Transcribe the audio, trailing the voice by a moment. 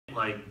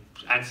like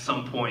at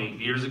some point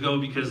years ago,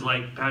 because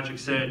like Patrick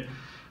said,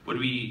 when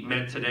we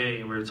met today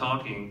and we were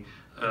talking,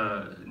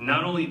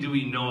 not only do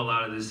we know a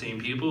lot of the same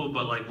people,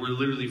 but like we're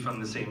literally from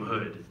the same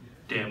hood,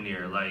 damn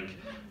near, like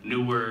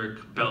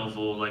Newark,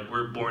 Belleville, like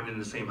we're born in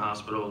the same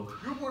hospital.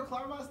 You're born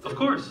Claremont? Of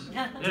course,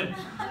 yeah.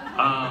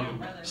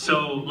 So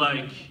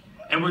like,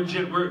 and we're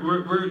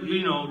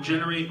you know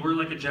we're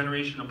like a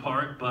generation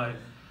apart, but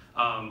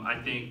I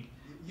think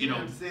you know.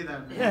 You didn't say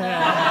that, man.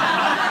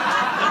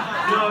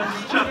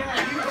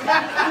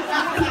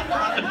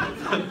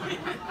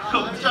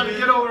 I'm trying to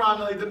get over on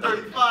like the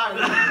 35.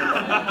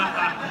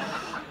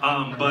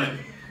 But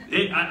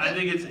I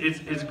think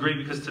it's great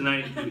because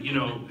tonight, you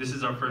know, this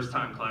is our first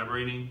time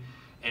collaborating,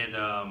 and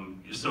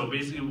so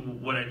basically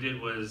what I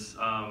did was,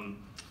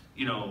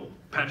 you know,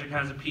 Patrick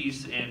has a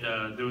piece, and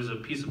there was a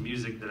piece of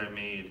music that I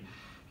made,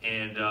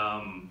 and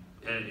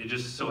it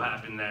just so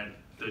happened that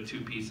the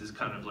two pieces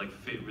kind of like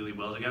fit really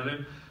well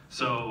together.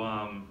 So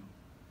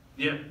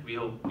yeah, we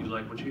hope you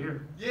like what you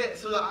hear. Yeah,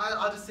 so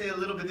I'll just say a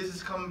little bit. This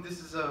is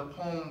a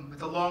poem.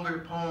 It's a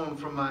longer poem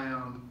from my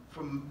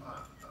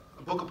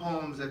a book of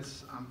poems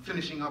that's I'm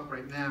finishing up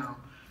right now,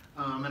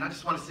 and I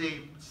just want to say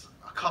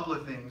a couple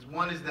of things.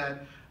 One is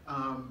that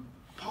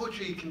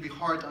poetry can be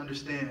hard to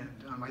understand.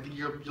 I think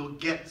you'll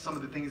get some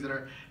of the things that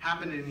are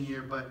happening in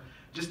here, but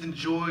just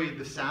enjoy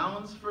the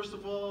sounds first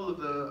of all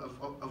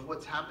of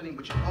what's happening.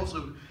 But you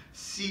also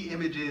see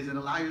images and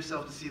allow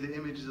yourself to see the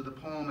images of the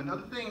poem.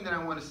 Another thing that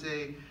I want to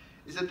say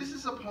is that this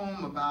is a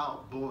poem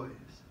about boys.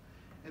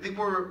 I think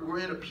we're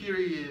in a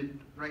period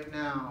right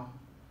now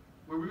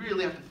where we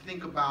really have to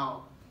think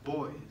about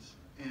boys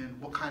and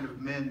what kind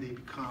of men they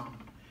become.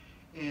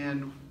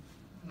 And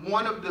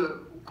one of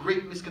the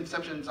great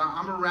misconceptions,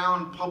 I'm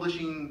around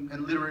publishing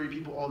and literary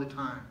people all the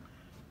time,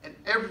 and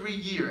every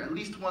year, at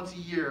least once a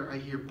year, I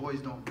hear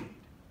boys don't read.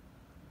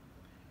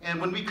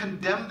 And when we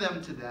condemn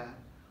them to that,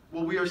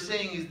 what we are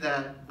saying is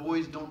that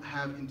boys don't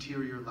have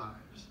interior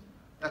lives.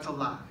 That's a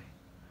lie.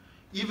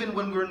 Even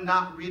when we're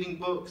not reading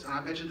books, and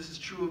I bet you this is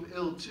true of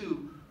Ill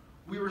too,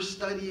 we were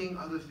studying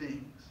other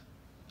things.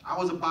 I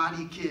was a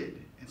body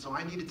kid, and so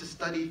I needed to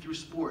study through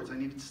sports, I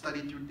needed to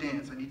study through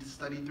dance, I needed to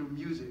study through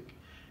music.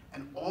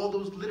 And all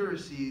those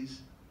literacies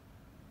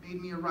made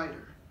me a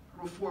writer.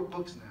 I wrote 4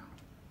 books now.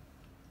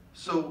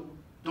 So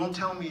don't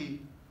tell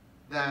me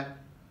that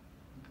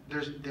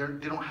they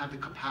don't have the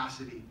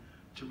capacity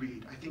to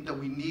read. I think that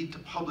we need to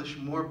publish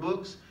more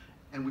books,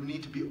 and we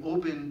need to be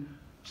open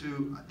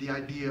to the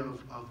idea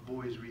of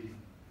boys reading.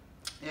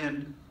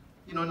 And,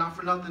 you know, not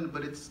for nothing,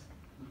 but it's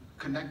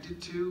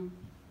connected to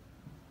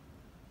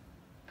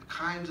the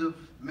kinds of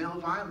male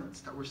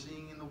violence that we're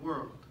seeing in the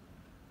world.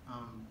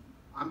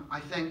 I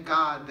thank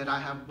God that I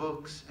have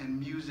books and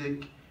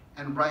music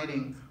and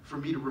writing for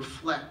me to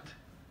reflect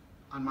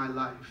on my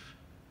life.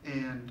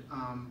 And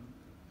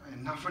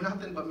not for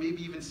nothing, but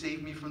maybe even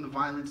save me from the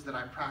violence that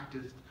I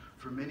practiced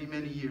for many,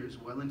 many years,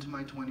 well into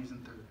my 20s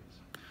and 30s.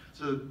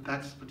 So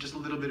that's just a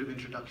little bit of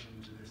introduction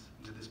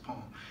to this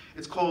poem.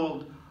 It's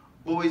called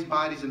Boys'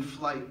 Bodies in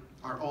Flight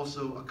Are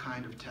Also a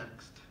Kind of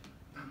Text.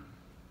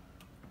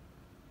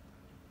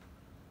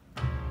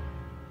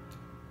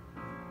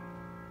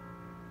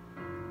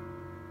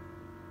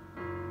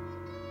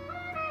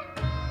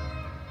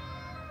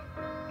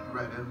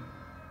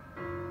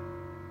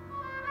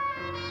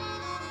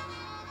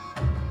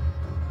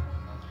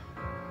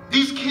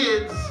 These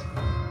kids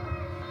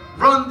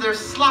run their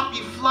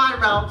sloppy fly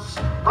routes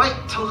right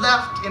to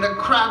left in a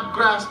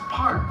crabgrass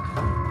park.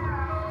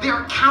 They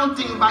are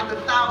counting by the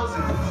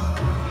thousands.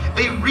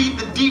 They read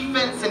the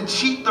defense and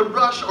cheat the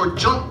rush or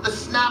jump the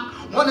snap.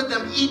 One of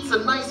them eats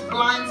a nice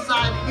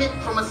blindside hit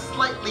from a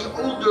slightly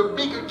older,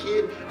 bigger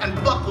kid and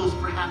buckles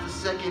for half a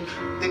second,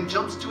 then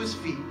jumps to his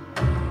feet.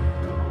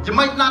 You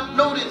might not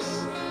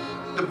notice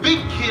the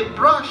big kid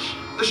brush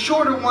the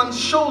shorter one's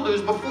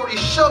shoulders before he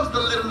shoves the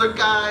littler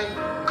guy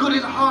good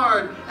and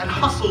hard and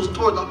hustles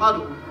toward the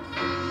huddle.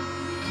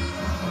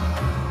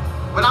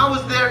 When I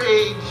was their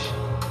age,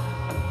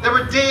 there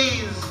were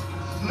days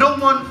no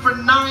one for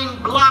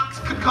 9 blocks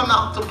could come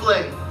out to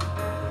play.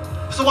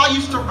 So I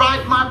used to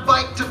ride my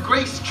bike to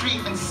Grace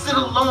Street and sit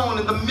alone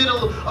in the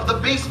middle of the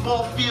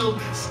baseball field,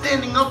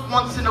 standing up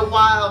once in a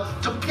while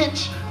to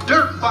pitch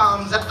dirt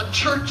bombs at the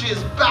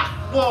church's back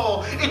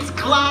wall, its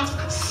glass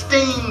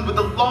stained with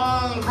the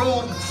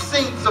long-robed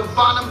saints of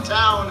Bonham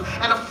Town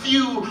and a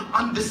few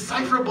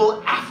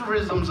undecipherable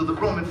aphorisms of the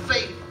Roman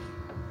faith.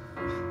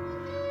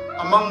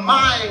 Among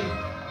my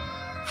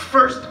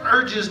first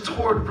urges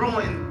toward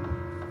ruin,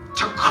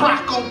 to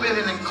crack open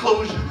an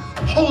enclosure,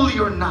 holy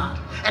or not,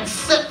 and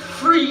set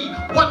free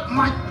what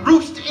might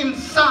roost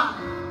inside.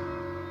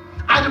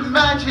 I'd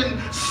imagine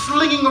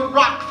slinging a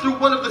rock through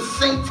one of the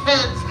saints'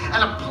 heads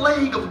and a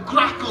plague of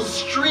grackles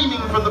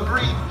streaming from the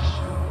breach.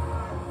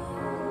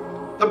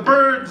 The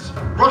birds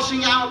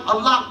rushing out a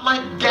lot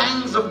like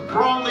gangs of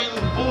brawling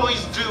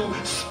boys do,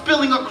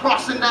 spilling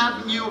across an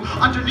avenue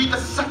underneath a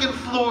second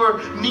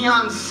floor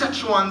neon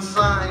Szechuan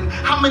sign.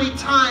 How many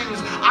times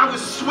I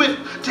was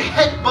swift to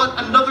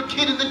headbutt another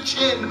kid in the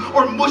chin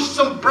or mush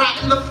some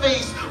brat in the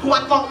face who I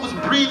thought was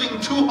breathing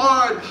too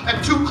hard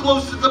and too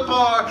close to the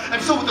bar.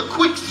 And so with a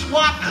quick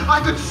swat, I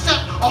could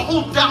set a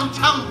whole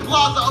downtown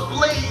plaza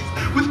ablaze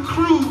with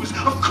crews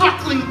of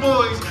crackling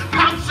boys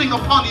pouncing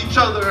upon each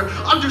other.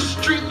 Under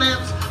street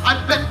lamps,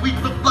 I bet we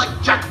looked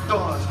like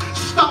jackdaws,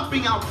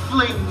 stomping out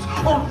flames,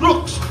 or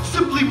rooks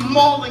simply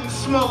mauling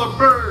smaller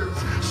birds.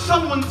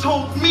 Someone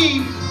told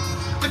me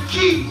the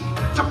key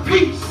to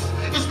peace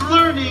is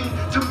learning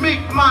to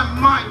make my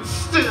mind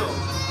still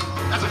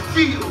as I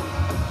feel.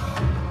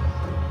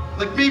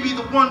 Like maybe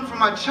the one from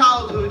my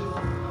childhood,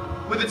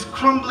 with its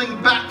crumbling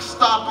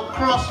backstop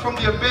across from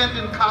the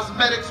abandoned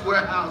cosmetics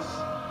warehouse.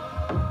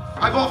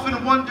 I've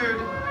often wondered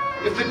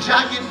if the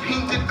jagged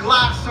painted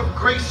glass of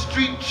Grace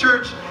Street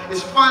Church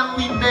is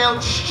finally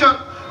nailed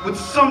shut with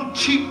some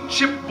cheap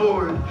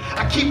chipboard.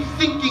 I keep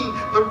thinking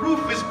the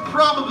roof is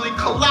probably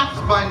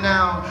collapsed by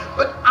now,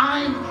 but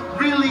I'm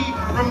really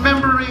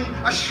remembering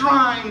a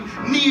shrine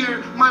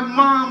near my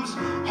mom's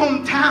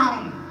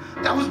hometown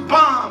that was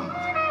bombed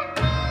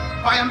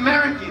by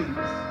Americans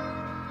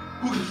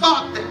who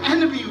thought the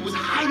enemy was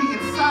hiding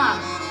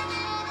inside.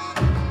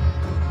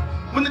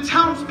 When the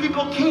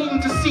townspeople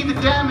came to see the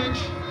damage,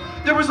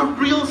 there was a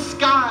real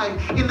sky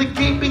in the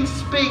gaping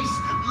space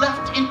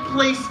left in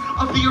place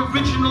of the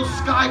original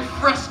sky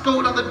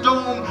frescoed on the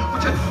dome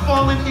which had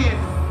fallen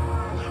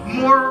in.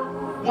 More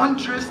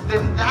wondrous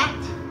than that,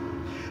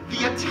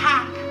 the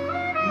attack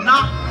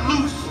knocked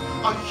loose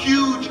a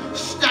huge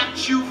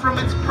statue from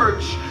its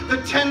perch. The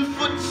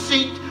 10-foot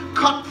saint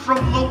cut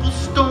from local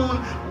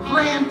stone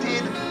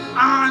landed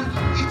on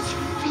its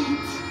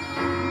feet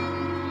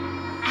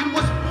and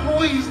was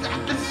poised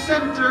at the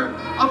center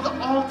of the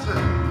altar,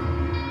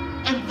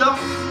 and thus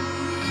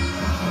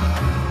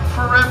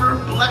forever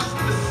blessed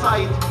the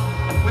site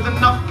with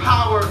enough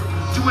power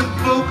to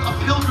invoke a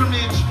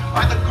pilgrimage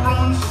by the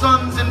grown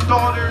sons and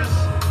daughters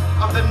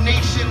of the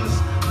nation's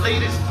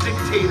latest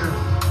dictator.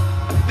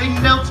 They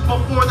knelt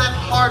before that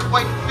hard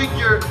white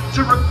figure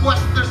to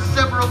request their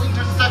several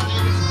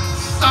intercessions,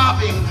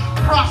 sobbing,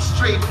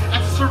 prostrate,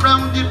 and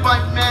surrounded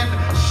by men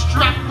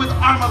strapped with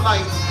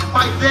armalites.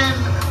 By then,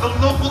 the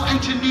local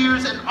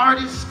engineers and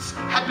artists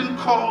had been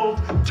called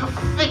to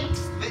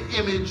fix the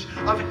image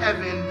of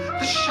heaven.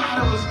 The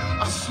shadows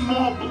of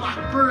small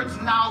black birds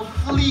now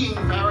fleeing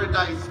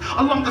paradise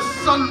along the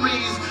sun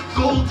rays'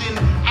 golden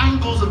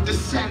angles of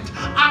descent.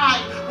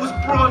 I was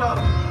brought up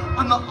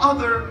on the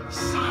other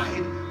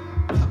side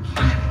of the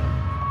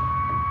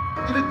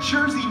planet, in a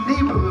Jersey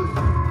neighborhood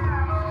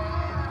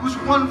whose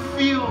one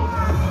field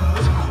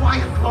was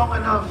quiet long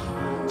enough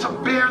to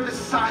bear the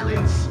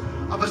silence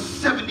of a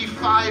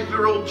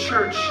 75-year-old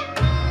church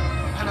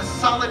and a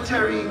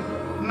solitary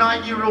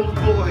 9-year-old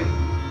boy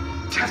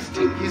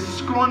testing his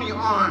scrawny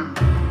arm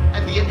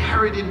and the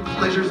inherited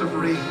pleasures of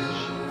rage.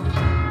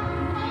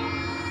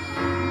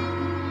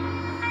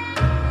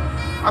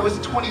 I was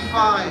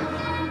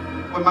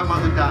 25 when my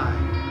mother died.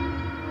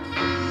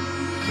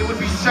 It would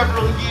be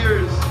several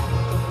years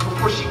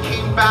before she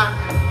came back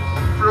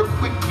for a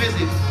quick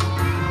visit.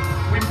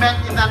 We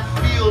met in that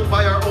field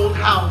by our old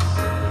house.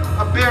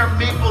 A bare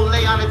maple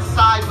lay on its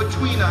side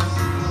between us.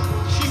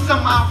 She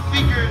somehow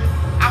figured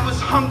I was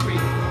hungry,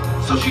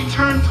 so she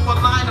turned to a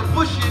line of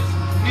bushes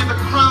near the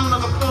crown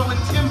of the fallen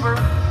timber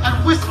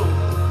and whistled.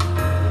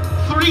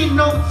 3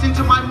 notes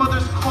into my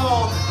mother's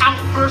call, out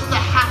burst a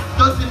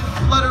half-dozen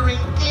fluttering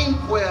game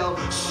quail,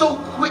 so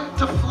quick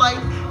to flight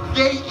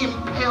they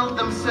impaled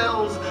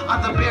themselves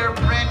on the bare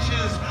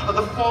branches of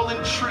the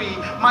fallen tree.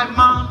 My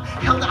mom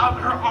held out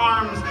her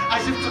arms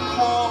as if to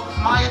call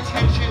my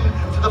attention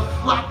to the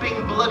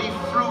flapping bloody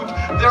fruit.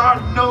 There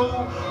are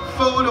no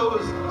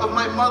photos of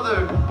my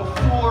mother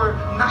before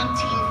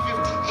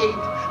 1958,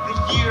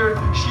 the year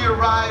she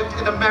arrived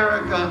in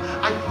America.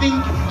 I think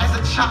as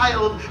a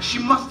child, she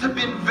must have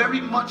been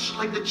very much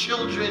like the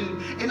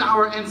children in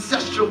our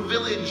ancestral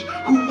village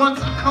who once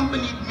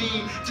accompanied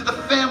me to the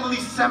family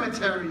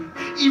cemetery.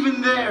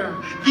 Even there,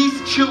 these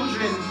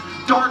children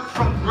dart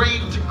from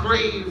grave to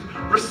grave,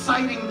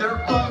 reciting their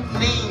own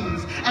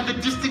names and the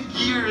distant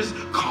years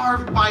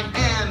carved by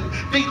hand.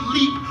 They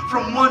leap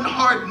from one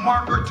hard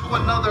marker to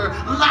another,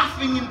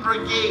 laughing in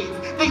brigades.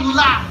 They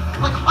laugh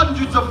like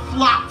hundreds of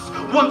flocks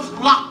once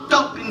locked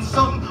up in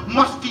some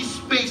musty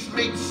space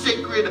made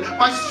sacred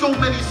by so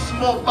many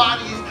small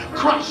bodies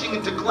crashing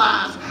into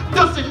glass.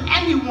 Doesn't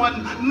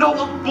anyone know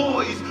of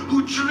boys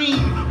who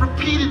dream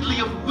repeatedly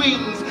of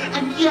wings,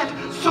 and yet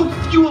so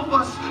few of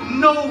us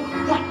know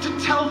what to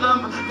tell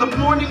them the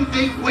morning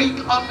they wake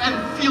up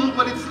and feel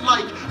what it's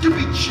like to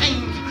be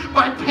changed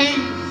by pain?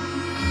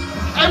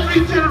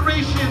 Every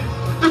generation,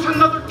 there's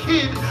another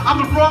kid on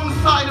the wrong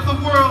side of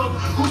the world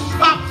who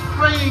stops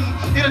praying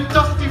in a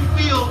dusty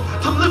field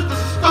to lift a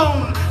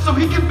stone so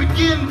he can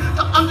begin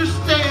to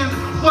understand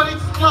what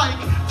it's like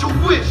to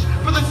wish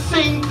for the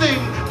same thing,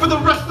 for the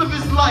rest of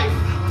his life,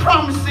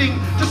 promising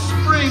to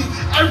spring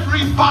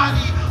every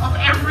body of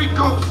every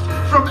ghost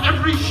from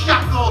every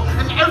shackle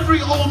and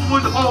every old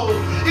wood hole.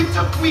 It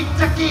took me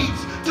decades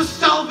to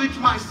salvage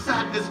my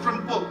sadness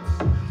from books.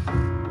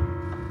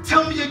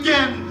 Tell me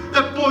again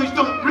that boys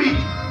don't read.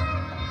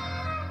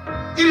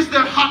 It is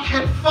their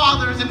hothead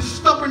fathers and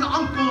stubborn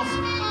uncles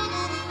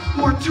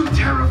who are too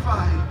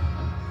terrified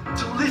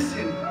to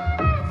listen,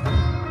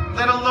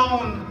 let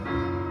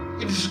alone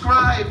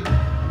inscribe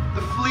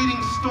the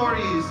fleeting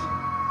stories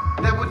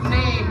that would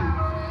name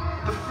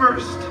the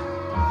first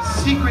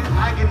secret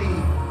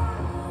agony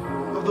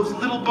of those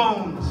little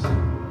bones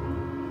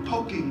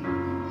poking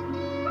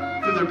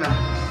through their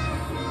backs.